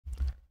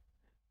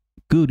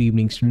Good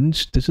evening,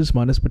 students. This is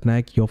Manas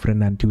Patnaik, your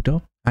friend and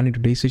tutor. And in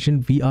today's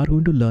session, we are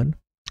going to learn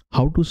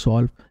how to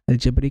solve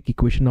algebraic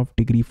equation of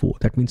degree 4.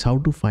 That means how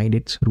to find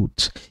its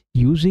roots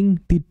using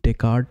the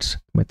Descartes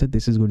method.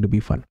 This is going to be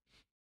fun.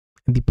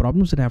 And the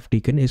problems that I have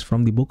taken is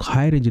from the book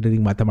Higher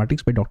Engineering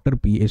Mathematics by Dr.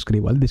 P.S.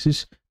 Grewal. This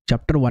is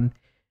chapter 1,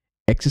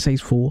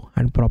 exercise 4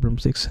 and problem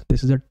 6.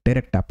 This is a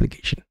direct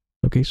application.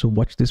 Okay, so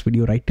watch this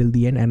video right till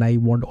the end, and I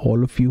want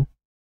all of you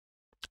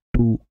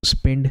to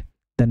spend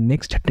the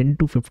next 10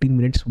 to 15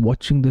 minutes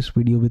watching this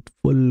video with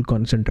full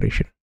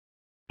concentration.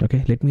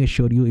 Okay, let me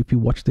assure you, if you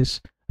watch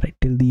this right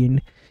till the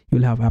end,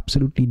 you'll have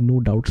absolutely no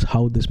doubts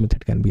how this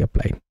method can be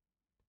applied.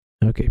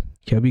 Okay,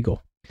 here we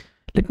go.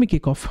 Let me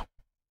kick off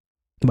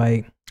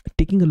by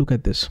taking a look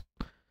at this.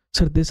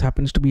 Sir, this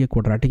happens to be a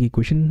quadratic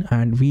equation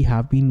and we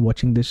have been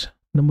watching this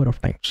number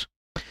of times.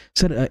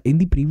 Sir, in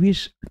the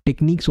previous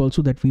techniques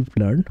also that we've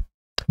learned,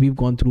 we've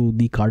gone through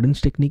the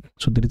Cardin's technique.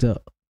 So there is a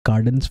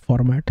Cardin's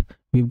format.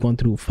 We've gone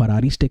through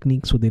Ferrari's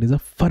technique. So there is a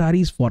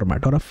Ferrari's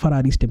format or a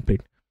Ferrari's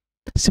template.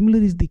 Similar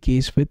is the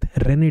case with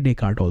René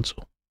Descartes also.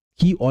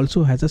 He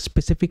also has a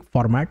specific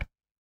format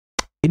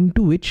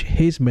into which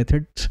his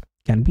methods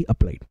can be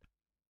applied.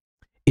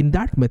 In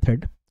that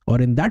method or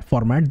in that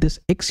format, this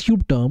x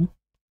cube term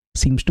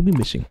seems to be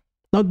missing.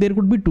 Now there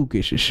could be two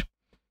cases.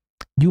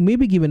 You may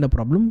be given a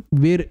problem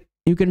where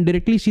you can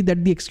directly see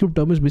that the x cube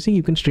term is missing.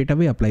 You can straight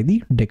away apply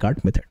the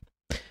Descartes method.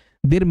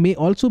 There may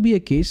also be a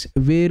case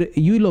where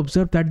you will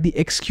observe that the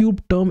x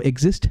cube term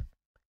exists,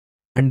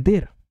 and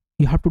there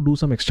you have to do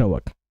some extra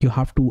work. You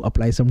have to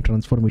apply some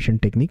transformation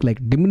technique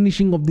like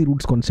diminishing of the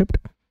roots concept.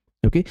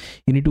 Okay,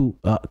 you need to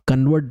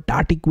convert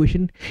that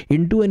equation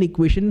into an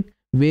equation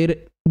where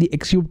the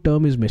x cube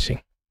term is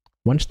missing.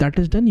 Once that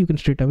is done, you can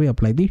straight away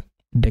apply the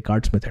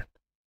Descartes method.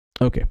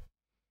 Okay,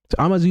 so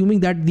I'm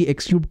assuming that the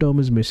x cube term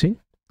is missing.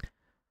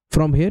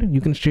 From here,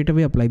 you can straight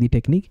away apply the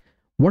technique.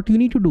 What you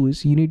need to do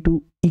is you need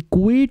to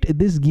equate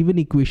this given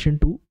equation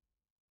to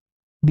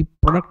the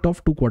product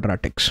of two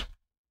quadratics.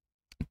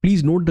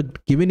 Please note the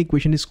given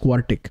equation is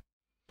quartic,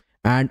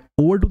 and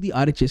over to the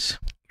RHS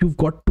you've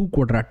got two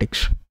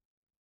quadratics.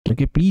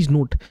 Okay, please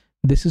note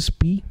this is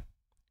P,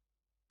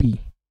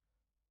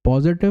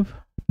 positive,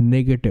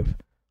 negative,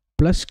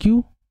 plus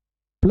Q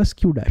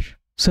dash.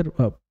 Sir,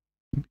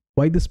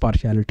 why this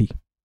partiality?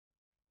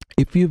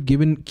 If you've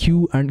given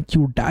Q and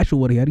Q dash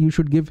over here, you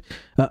should give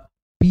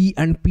P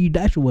and P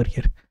dash over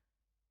here.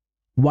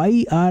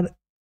 Why are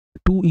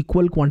two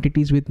equal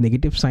quantities with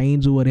negative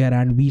signs over here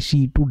and we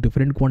see two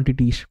different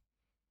quantities?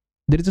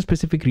 There is a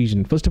specific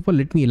reason. First of all,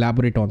 let me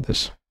elaborate on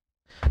this.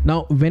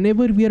 Now,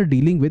 whenever we are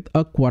dealing with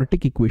a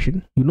quartic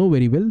equation, you know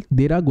very well,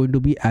 there are going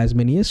to be as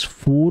many as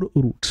 4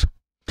 roots.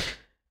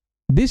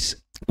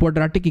 This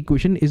quadratic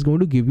equation is going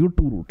to give you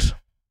 2 roots.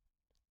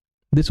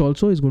 This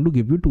also is going to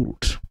give you 2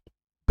 roots.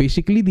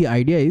 Basically, the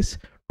idea is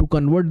to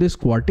convert this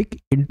quartic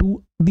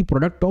into the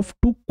product of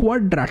two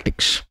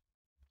quadratics.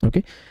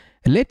 Okay,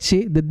 let's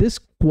say that this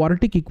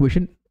quadratic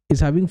equation is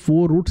having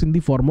 4 roots in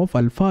the form of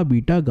alpha,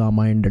 beta,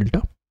 gamma and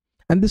delta,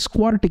 and this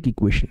quadratic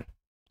equation,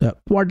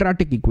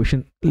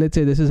 let's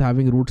say this is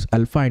having roots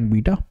alpha and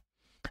beta,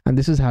 and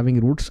this is having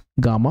roots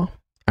gamma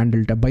and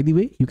delta. By the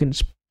way, you can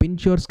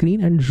pinch your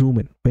screen and zoom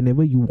in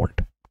whenever you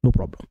want, no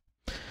problem.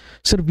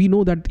 Sir, we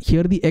know that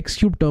here the x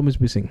cube term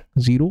is missing,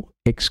 0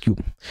 x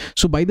cube.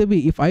 So by the way,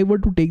 if I were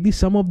to take the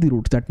sum of the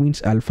roots, that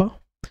means alpha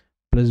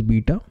plus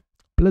beta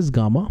plus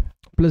gamma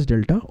plus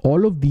delta,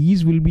 all of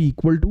these will be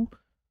equal to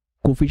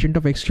coefficient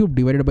of x cube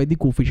divided by the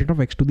coefficient of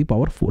x to the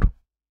power 4.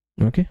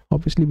 Okay,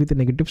 obviously with a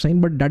negative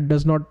sign, but that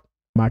does not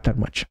matter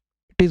much.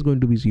 It is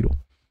going to be 0.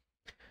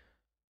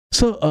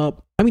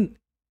 So I mean,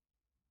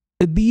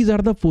 these are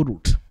the 4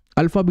 roots.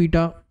 Alpha,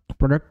 beta,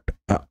 product,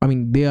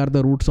 they are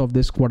the roots of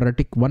this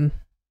quadratic 1,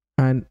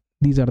 and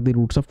these are the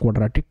roots of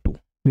quadratic 2.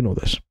 We know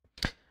this.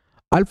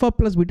 Alpha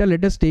plus beta,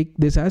 let us take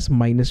this as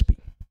minus p.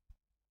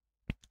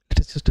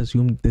 Let us just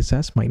assume this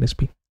as minus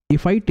p.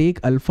 If I take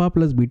alpha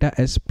plus beta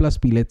as plus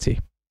p, let's say,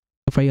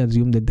 if I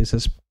assume that this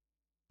is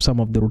sum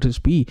of the roots is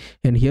p,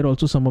 and here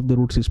also sum of the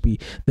roots is p,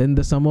 then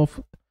the sum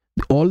of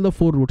all the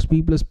 4 roots,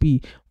 p plus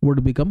p,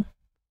 would become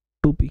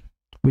 2p,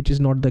 which is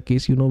not the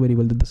case. You know very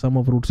well that the sum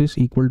of roots is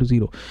equal to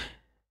 0.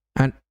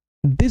 And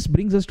this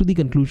brings us to the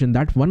conclusion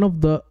that one of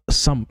the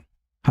sum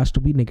has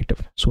to be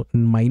negative. So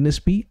minus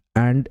p,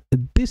 and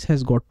this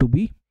has got to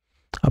be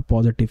a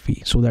positive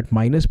p. So that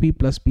minus p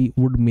plus p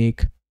would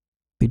make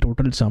the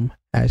total sum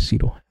as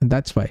 0. And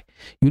that's why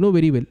you know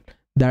very well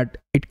that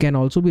it can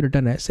also be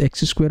written as x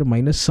square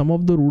minus sum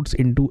of the roots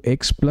into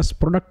x plus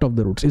product of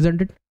the roots,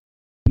 isn't it?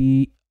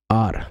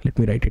 PR. Let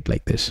me write it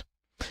like this.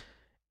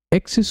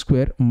 X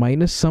square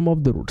minus sum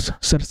of the roots.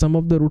 Sir, sum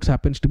of the roots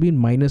happens to be in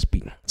minus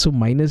p. So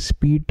minus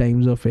p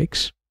times of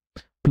x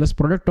plus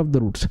product of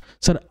the roots.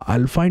 Sir,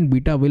 alpha and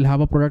beta will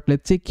have a product,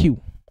 let's say q.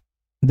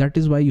 That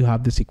is why you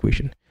have this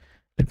equation.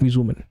 Let me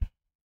zoom in.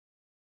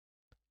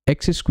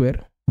 X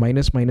square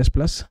minus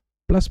plus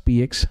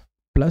px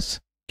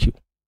plus q.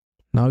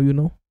 Now you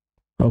know.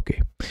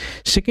 Okay.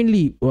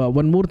 Secondly,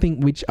 one more thing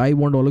which I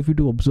want all of you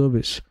to observe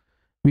is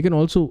we can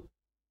also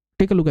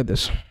take a look at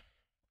this.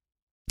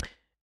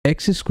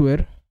 X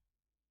square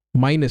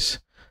minus,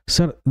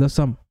 sir, the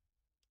sum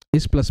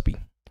is plus p.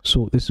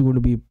 So this is going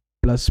to be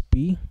plus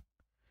p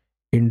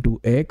into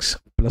x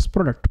plus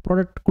product.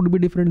 Product could be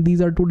different.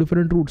 These are two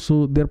different roots.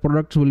 So their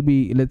products will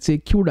be, let's say,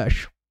 q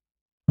dash.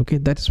 Okay,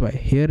 that's why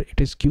here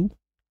it is q,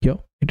 here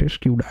it is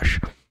q dash.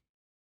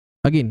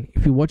 Again,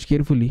 if you watch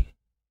carefully,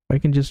 I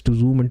can just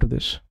zoom into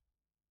this.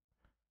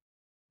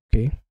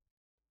 Okay,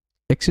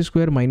 x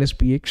square minus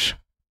px,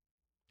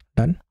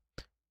 done,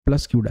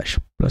 plus q dash,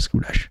 plus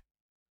q dash.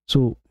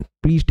 So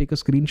please take a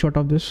screenshot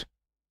of this,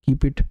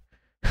 keep it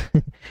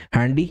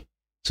handy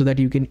so that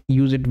you can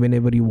use it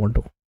whenever you want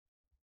to.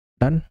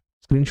 Done,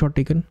 screenshot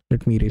taken.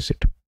 Let me erase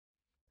it.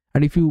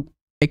 And if you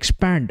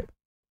expand,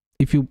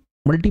 if you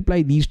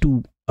multiply these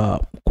two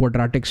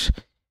quadratics,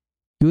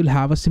 you will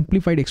have a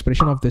simplified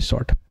expression of this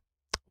sort.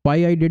 Why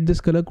I did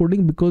this color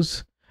coding?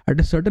 Because at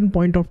a certain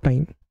point of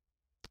time,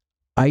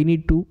 I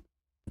need to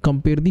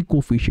compare the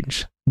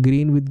coefficients,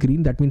 green with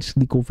green. That means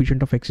the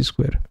coefficient of x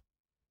square.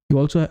 You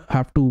also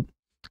have to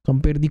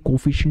compare the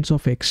coefficients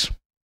of x.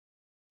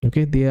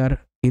 Okay, they are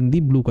in the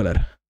blue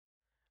color,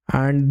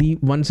 and the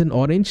ones in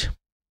orange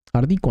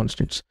are the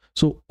constants.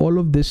 So all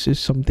of this is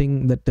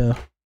something that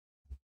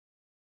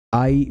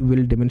I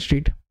will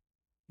demonstrate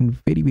in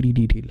very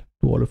detail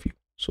to all of you.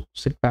 So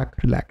sit back,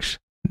 relax,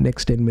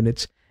 next 10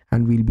 minutes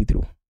and we'll be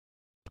through.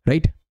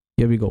 Right,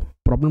 here we go.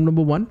 Problem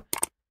number 1,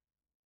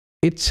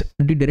 it's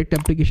the direct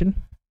application.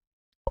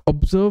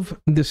 Observe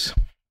this.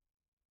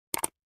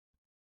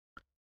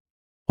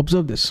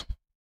 Observe this.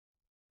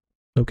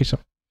 Okay, sir.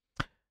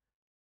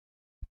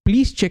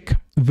 Please check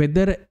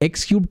whether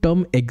x cube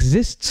term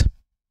exists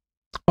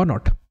or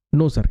not.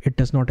 No, sir, it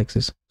does not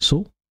exist.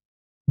 So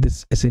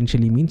this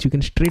essentially means you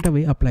can straight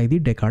away apply the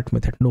Descartes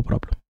method. No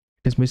problem.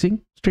 It is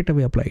missing, straight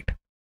away apply it.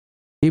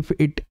 If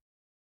it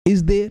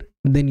is there,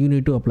 then you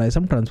need to apply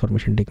some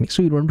transformation technique.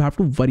 So you don't have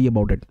to worry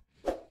about it.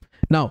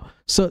 Now,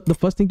 so the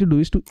first thing to do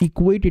is to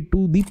equate it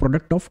to the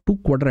product of two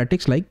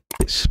quadratics like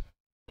this.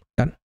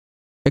 Done.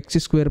 X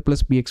square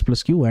plus px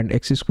plus q and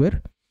x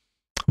square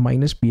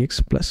minus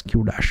px plus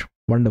q dash.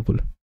 Wonderful.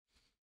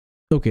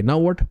 Okay, now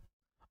what?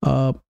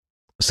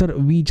 Sir,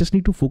 we just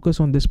need to focus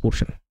on this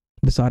portion,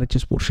 this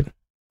RHS portion.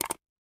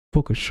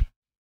 Focus.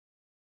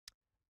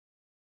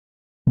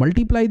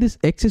 Multiply this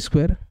x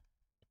square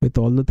with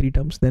all the three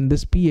terms, then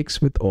this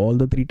px with all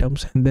the three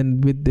terms, and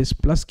then with this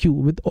plus q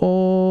with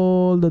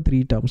all the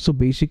three terms. So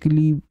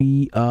basically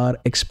we are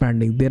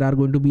expanding. There are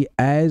going to be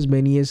as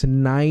many as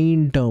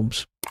 9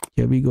 terms.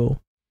 Here we go.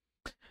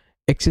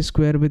 X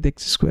square with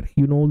x square.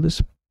 You know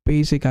this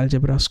basic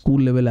algebra,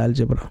 school level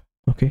algebra.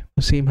 Okay,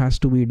 the same has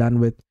to be done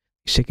with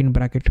second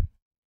bracket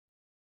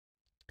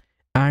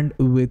and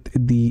with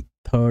the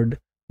third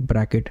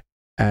bracket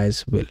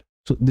as well.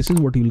 So this is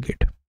what you'll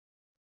get.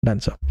 Done,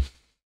 sir.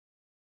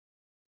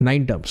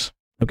 9 terms.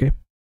 Okay.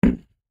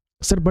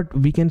 Sir, but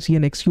we can see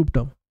an x cube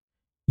term.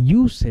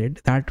 You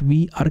said that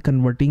we are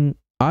converting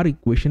our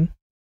equation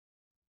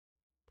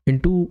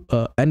into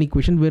an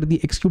equation where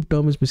the x cube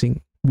term is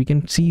missing. We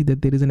can see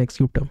that there is an x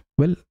cube term.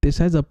 Well, this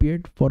has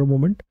appeared for a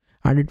moment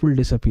and it will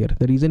disappear.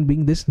 The reason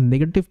being this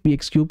negative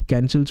px cube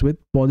cancels with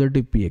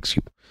positive px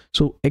cube.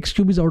 So x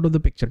cube is out of the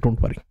picture. Don't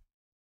worry.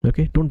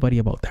 Okay, don't worry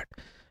about that.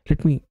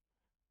 Let me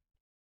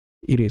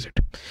erase it.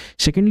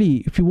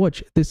 Secondly, if you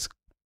watch this,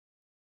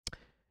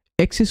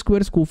 x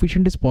square's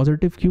coefficient is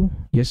positive q.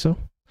 Yes, sir.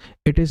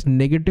 It is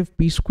negative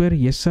p square.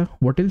 Yes, sir.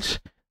 What else?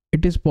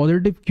 It is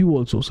positive q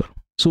also, sir.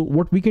 So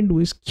what we can do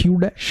is q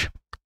dash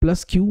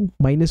plus q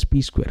minus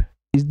p square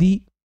is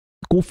the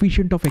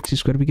coefficient of x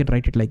square. We can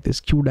write it like this: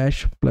 q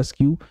dash plus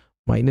q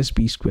minus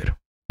p square,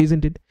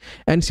 isn't it?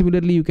 And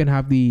similarly, you can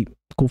have the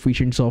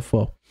coefficients of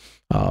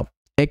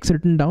x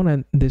written down,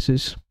 and this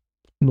is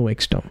no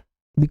x term,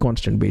 the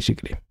constant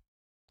basically,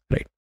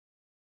 right?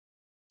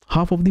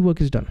 Half of the work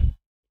is done.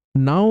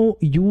 Now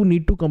you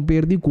need to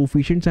compare the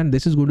coefficients, and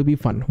this is going to be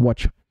fun.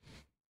 Watch.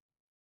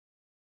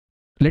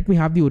 Let me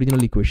have the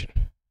original equation.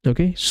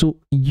 Okay, so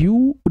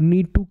you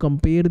need to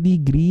compare the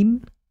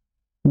green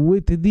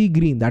with the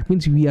green. That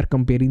means we are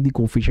comparing the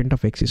coefficient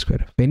of x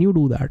square. When you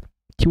do that,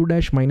 q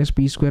dash minus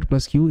p square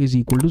plus q is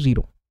equal to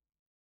 0.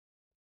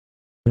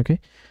 Okay,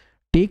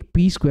 take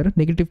p square,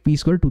 negative p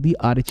square to the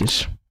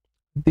RHS.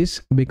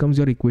 This becomes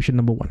your equation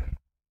number 1.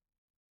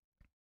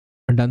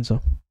 Done, sir.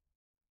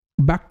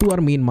 Back to our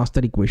main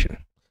master equation.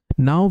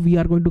 Now we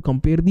are going to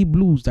compare the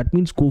blues. That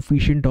means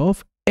coefficient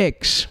of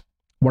x.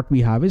 What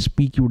we have is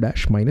pq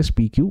dash minus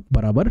pq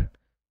barabar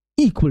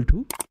equal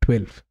to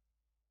 12.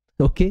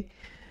 Okay.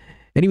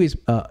 Anyways,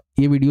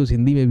 ये videos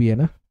Hindi में भी है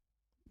ना,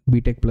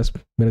 BTech plus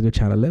मेरा जो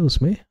channel है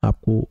उसमें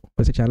आपको,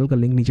 वैसे चैनल का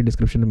लिंक नीचे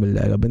डिस्क्रिप्शन में मिल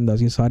जाएगा,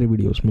 बिंदास ये सारे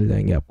वीडियोस मिल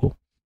जाएंगे आपको.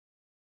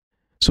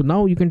 So now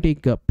you can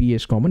take p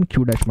as common.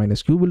 Q dash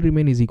minus q will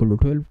remain is equal to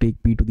 12.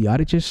 Take p to the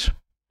RHS.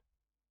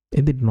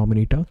 In the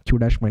denominator, q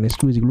dash minus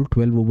q is equal to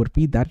 12 over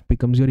p. That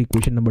becomes your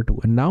equation number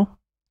 2. And now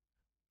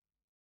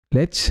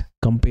let's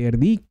compare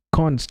the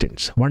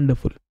constants.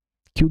 Wonderful.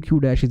 Q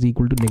dash is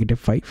equal to negative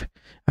 5,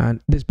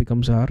 and this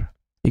becomes our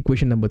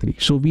equation number 3.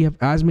 So we have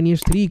as many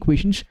as 3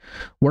 equations.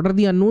 What are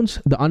the unknowns?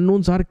 The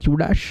unknowns are q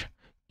dash,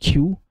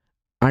 q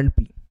and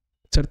p.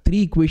 So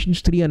 3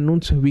 equations, 3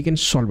 unknowns. We can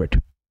solve it.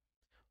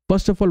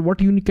 First of all,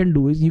 what you can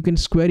do is you can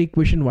square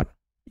equation 1,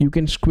 you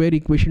can square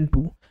equation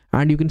 2,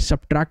 and you can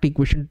subtract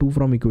equation 2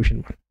 from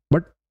equation 1.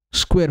 But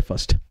square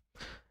first.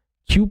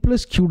 Q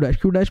plus q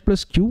dash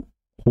plus q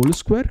whole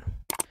square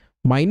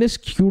minus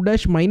q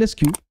dash minus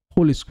q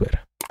whole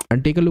square.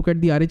 And take a look at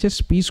the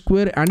RHS, p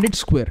square and its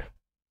square.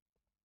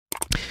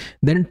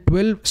 Then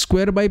 12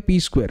 square by p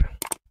square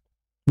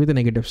with a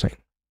negative sign.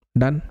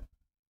 Done.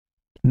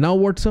 Now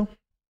what, sir?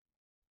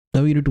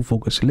 Now we need to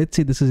focus. Let's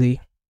say this is A.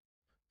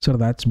 So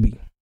that's B.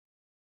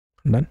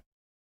 Done.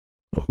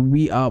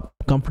 We are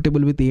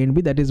comfortable with A and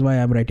B. That is why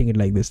I'm writing it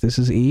like this. This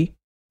is A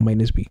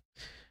minus B.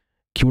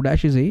 Q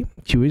dash is A,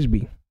 Q is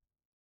B.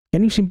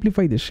 Can you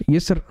simplify this?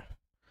 Yes, sir.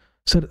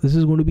 Sir, this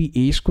is going to be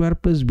A square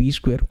plus B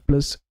square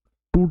plus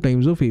 2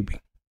 times of AB.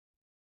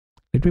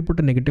 Let me put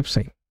a negative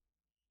sign.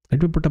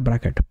 Let me put a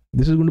bracket.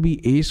 This is going to be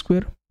A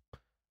square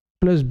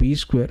plus B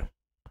square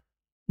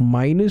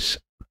minus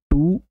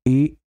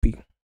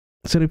 2AB.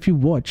 Sir, if you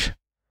watch,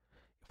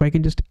 if I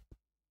can just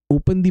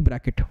open the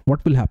bracket,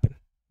 what will happen?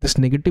 This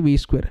negative A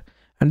square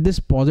and this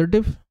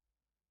positive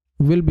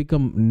will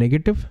become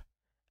negative,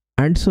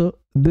 and so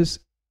this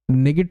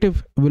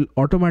negative will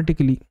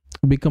automatically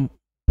become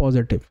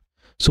positive.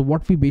 So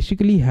what we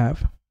basically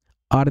have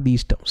are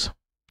these terms.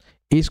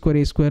 A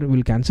square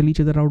will cancel each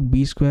other out.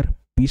 B square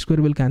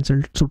will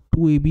cancel. So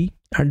 2AB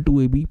and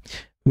 2AB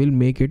will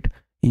make it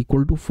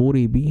equal to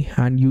 4AB.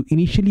 And you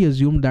initially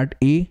assume that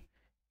A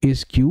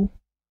is Q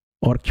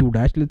or Q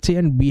dash, let's say,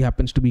 and B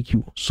happens to be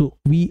Q. So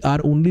we are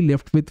only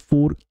left with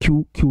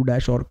 4Q, Q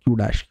dash or Q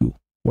dash Q,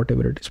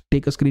 whatever it is.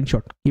 Take a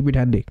screenshot. Keep it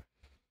handy.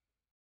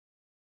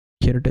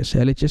 Here it is.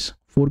 LHS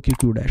 4Q,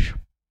 Q dash.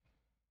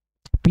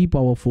 P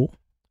power 4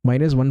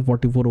 minus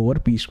 144 over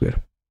P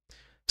square.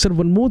 Sir,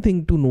 one more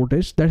thing to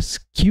notice, that's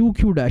Q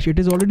dash. It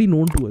is already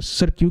known to us.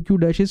 Sir, Q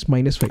dash is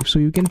minus 5. So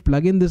you can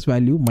plug in this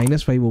value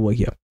minus 5 over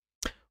here.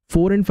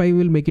 4 and 5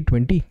 will make it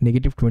 20,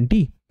 negative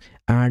 20.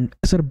 And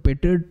sir,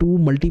 better to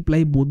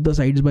multiply both the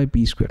sides by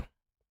P square.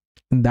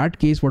 In that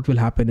case, what will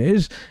happen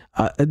is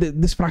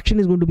this fraction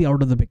is going to be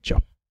out of the picture.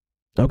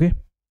 Okay.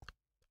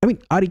 I mean,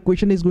 our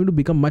equation is going to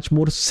become much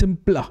more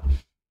simpler.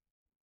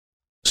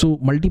 So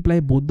multiply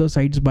both the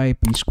sides by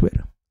P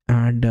square,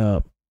 and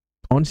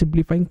on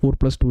simplifying, 4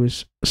 plus 2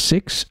 is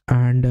 6,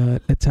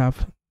 and let's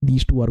have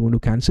these two are going to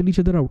cancel each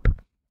other out.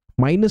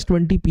 Minus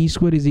 20 P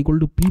square is equal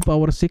to P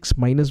power 6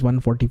 minus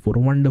 144.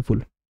 Wonderful.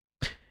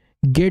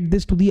 Get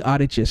this to the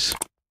RHS.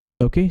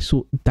 Okay,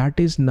 so that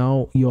is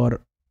now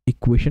your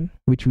equation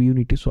which we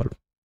need to solve.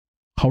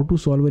 How to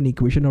solve an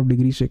equation of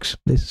degree 6?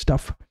 This is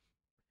tough.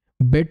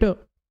 Better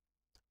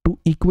to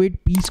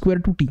equate P square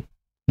to T.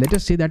 Let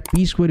us say that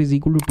P square is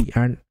equal to T,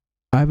 and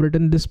I have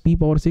written this P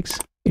power 6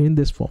 in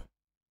this form.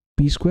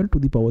 P square to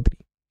the power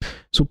 3.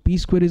 So P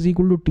square is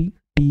equal to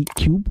T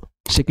cube.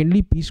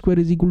 Secondly, P square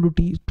is equal to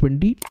T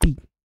 20T.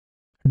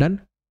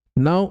 Done.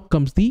 Now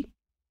comes the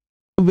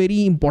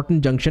very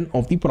important junction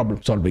of the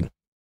problem solving.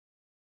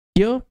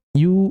 Here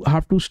you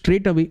have to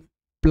straight away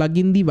plug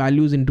in the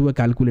values into a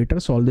calculator,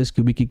 solve this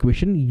cubic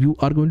equation. You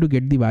are going to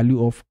get the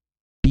value of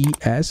T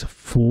as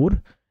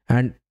 4,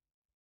 and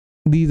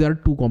these are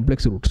 2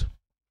 complex roots.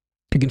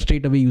 You can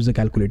straight away use the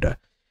calculator.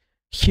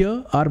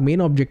 Here our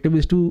main objective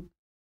is to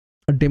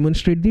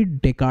demonstrate the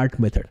Descartes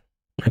method.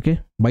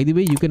 Okay, by the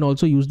way, you can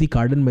also use the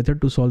Cardan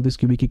method to solve this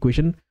cubic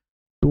equation.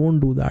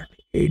 Don't do that.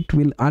 It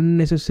will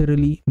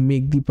unnecessarily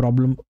make the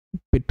problem a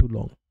bit too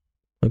long.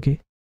 Okay,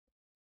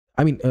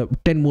 I mean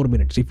 10 more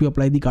minutes. If you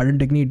apply the Cardan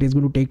technique, it is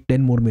going to take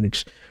 10 more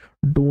minutes.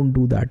 Don't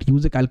do that.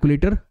 Use a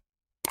calculator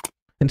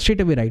and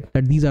straight away write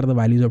that these are the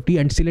values of T,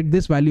 and select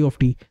this value of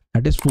T,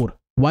 that is 4.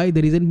 Why?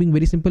 The reason being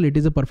very simple. It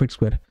is a perfect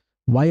square.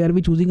 Why are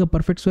we choosing a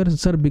perfect square?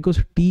 Sir,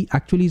 because T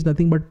actually is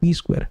nothing but P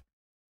square.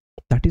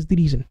 That is the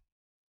reason.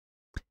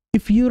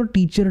 If your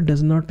teacher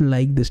does not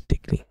like this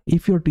technique,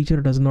 if your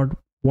teacher does not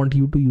want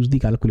you to use the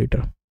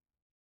calculator,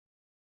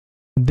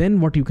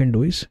 then what you can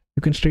do is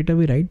you can straight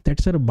away write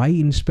that, sir, by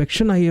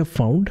inspection I have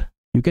found.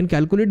 You can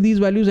calculate these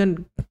values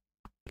and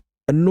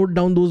note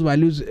down those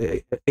values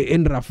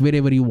in rough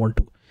wherever you want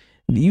to.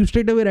 You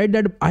straight away write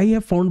that I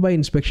have found by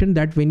inspection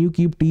that when you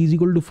keep T is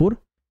equal to 4,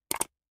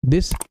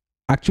 this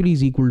actually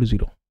is equal to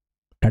 0.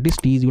 That is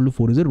T is equal to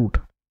 4 is a root.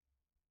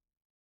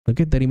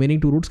 Okay, the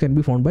remaining 2 roots can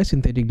be found by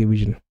synthetic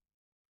division.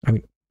 I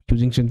mean,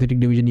 using synthetic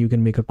division, you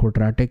can make a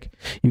quadratic.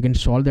 You can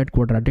solve that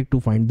quadratic to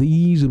find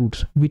these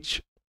roots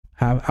which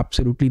have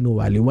absolutely no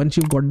value. Once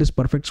you've got this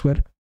perfect square,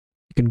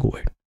 you can go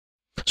ahead.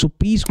 So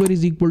P square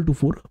is equal to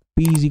 4.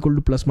 P is equal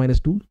to plus minus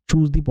 2.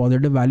 Choose the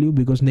positive value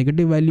because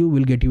negative value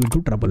will get you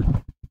into trouble.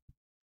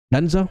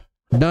 Done, sir?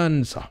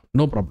 Done, sir.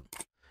 No problem.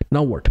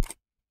 Now what?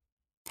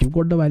 You've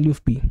got the value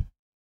of P.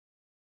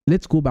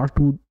 Let's go back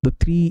to the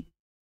 3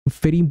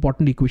 very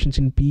important equations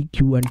in P,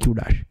 Q and Q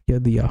dash. Here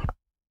they are.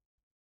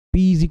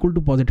 P is equal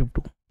to positive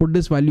 2. Put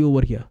this value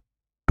over here.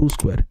 2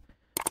 square.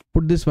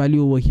 Put this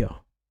value over here.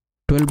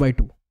 12 by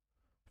 2.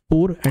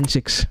 4 and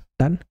 6.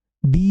 Done.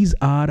 These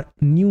are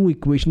new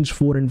equations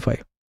 4 and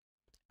 5.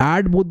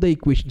 Add both the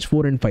equations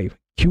 4 and 5.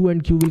 Q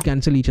and Q will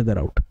cancel each other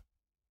out.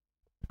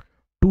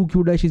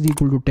 2Q dash is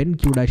equal to 10.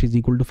 Q dash is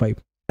equal to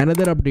 5.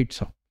 Another update,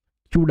 sir.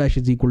 Q dash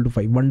is equal to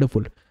 5.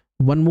 Wonderful.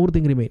 One more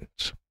thing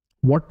remains.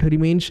 What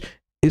remains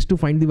is to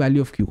find the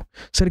value of Q.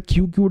 Sir,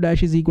 Q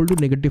dash is equal to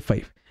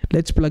 -5.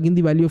 Let's plug in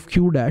the value of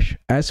Q dash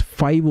as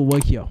 5 over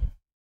here.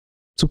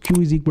 So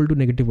Q is equal to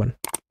 -1.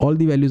 All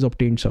the values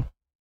obtained, sir.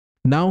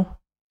 Now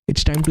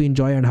it's time to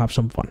enjoy and have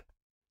some fun.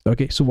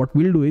 Okay, so what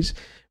we'll do is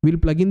we'll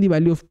plug in the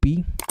value of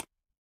P.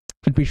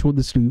 Let me show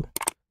this to you.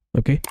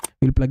 Okay,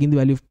 we'll plug in the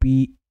value of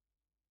P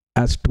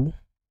as 2.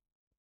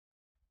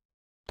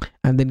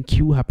 And then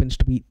Q happens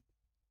to be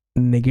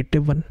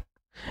 -1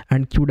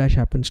 and Q dash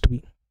happens to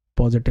be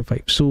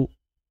 +5. So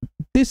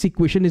this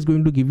equation is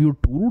going to give you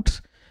 2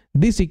 roots.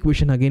 This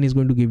equation again is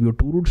going to give you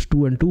 2 roots.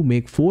 2 and 2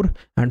 make 4,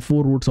 and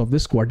 4 roots of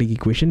this quadratic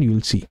equation you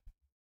will see.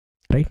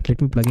 Right?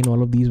 Let me plug in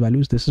all of these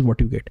values. This is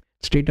what you get.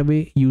 Straight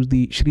away use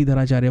the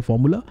Sridharacharya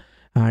formula.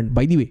 And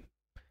by the way,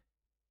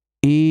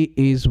 A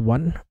is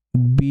 1,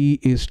 B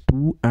is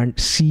 2, and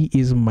C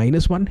is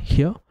 -1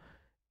 here.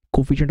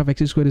 Coefficient of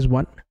x square is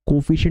 1.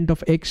 Coefficient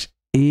of x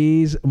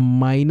is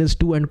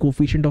 -2, and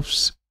coefficient of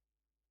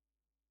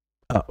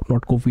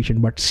not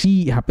coefficient but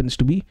C happens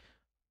to be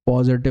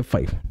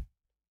 +5.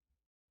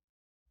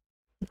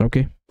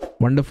 Okay,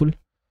 wonderful.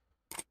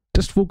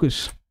 Just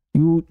focus.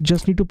 You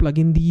just need to plug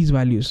in these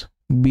values.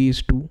 B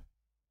is 2.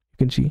 You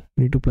can see you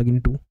need to plug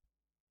in 2,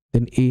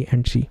 then A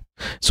and C.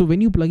 So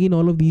when you plug in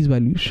all of these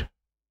values,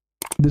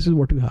 this is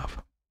what you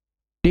have.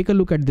 Take a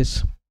look at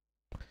this.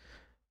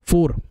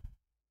 4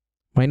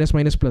 minus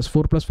minus plus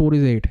 4 plus 4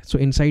 is 8. So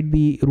inside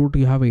the root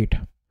you have 8.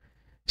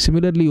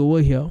 Similarly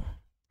over here,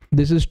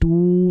 this is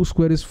 2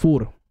 square is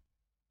 4.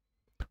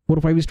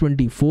 4 5 is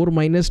 20. 4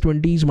 minus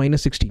 20 is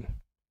 -16.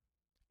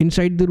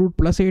 Inside the root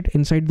 +8,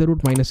 inside the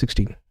root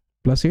 -16.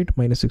 +8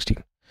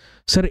 -16.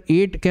 Sir,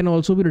 8 can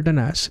also be written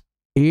as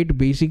 8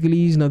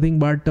 basically is nothing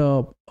but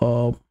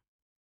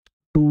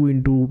 2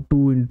 into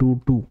 2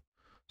 into 2.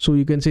 So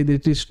you can say that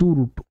it is 2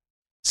 root 2.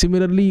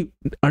 Similarly,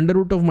 under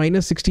root of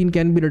 -16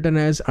 can be written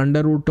as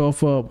under root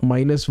of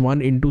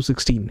 -1 into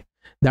 16.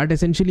 That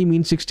essentially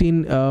means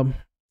 16.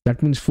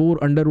 That means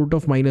 4 under root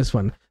of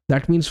 -1.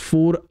 That means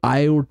 4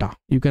 iota.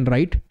 You can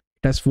write it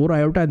as 4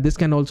 iota, and this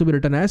can also be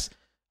written as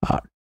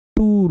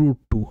 2 root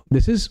 2.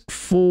 This is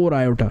 4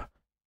 iota.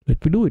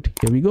 Let me do it.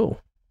 Here we go.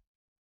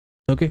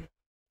 Okay.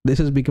 This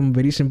has become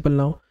very simple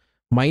now.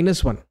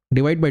 -1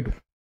 divide by 2.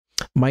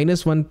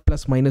 -1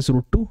 plus minus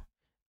root 2.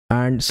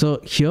 And so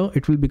here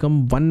it will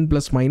become 1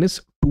 plus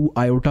minus 2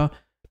 iota.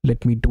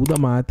 Let me do the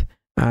math.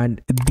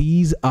 And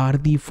these are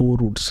the 4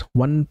 roots.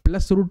 1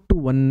 plus root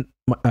 2,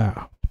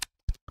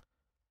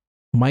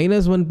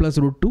 -1 plus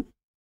root 2,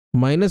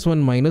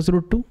 -1 minus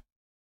root 2.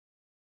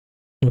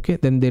 Okay,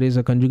 then there is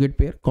a conjugate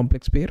pair,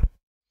 complex pair.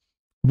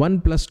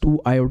 1 plus 2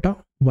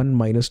 iota, 1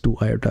 minus 2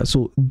 iota.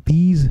 So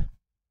these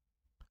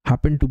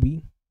happen to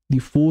be the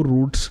 4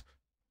 roots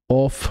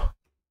of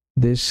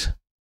this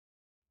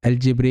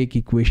algebraic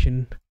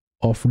equation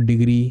of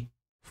degree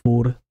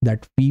 4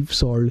 that we've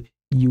solved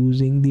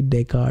using the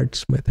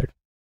Descartes method.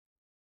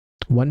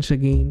 Once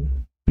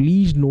again,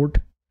 please note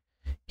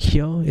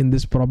here in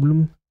this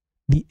problem,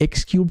 the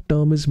x cube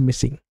term is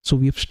missing. So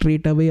we have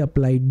straight away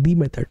applied the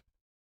method.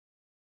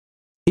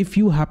 If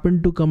you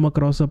happen to come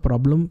across a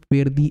problem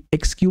where the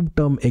x cube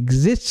term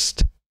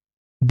exists,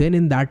 then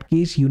in that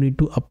case, you need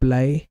to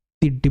apply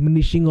the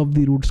diminishing of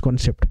the roots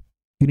concept.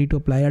 You need to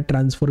apply a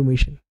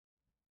transformation.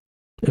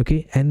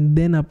 Okay, and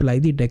then apply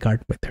the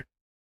Descartes method.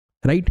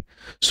 Right?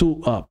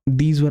 So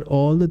these were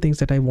all the things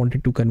that I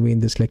wanted to convey in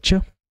this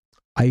lecture.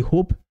 I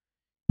hope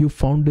you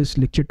found this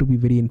lecture to be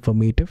very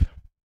informative.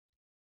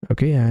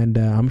 Okay, and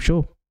I'm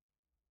sure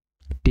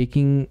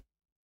taking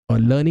or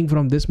learning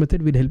from this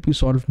method will help you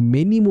solve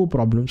many more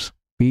problems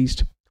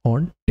based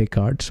on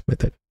Descartes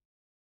method.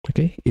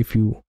 Okay, if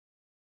you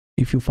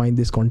find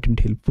this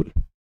content helpful,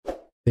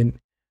 then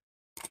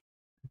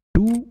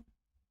do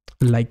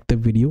like the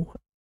video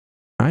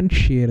and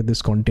share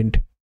this content,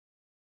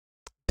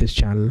 this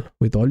channel,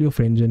 with all your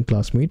friends and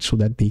classmates so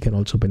that they can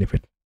also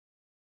benefit.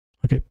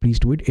 Okay, please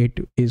do it. It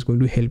is going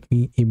to help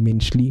me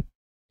immensely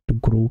to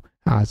grow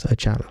as a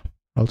channel.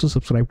 Also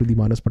subscribe to the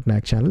Manas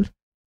Patnaik channel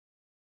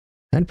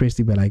and press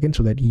the bell icon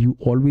so that you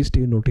always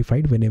stay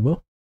notified whenever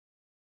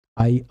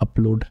I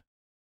upload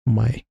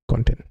my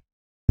content.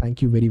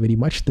 Thank you very, very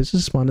much. This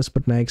is Manas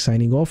Patnaik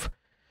signing off.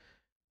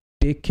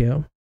 Take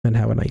care and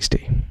have a nice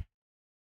day.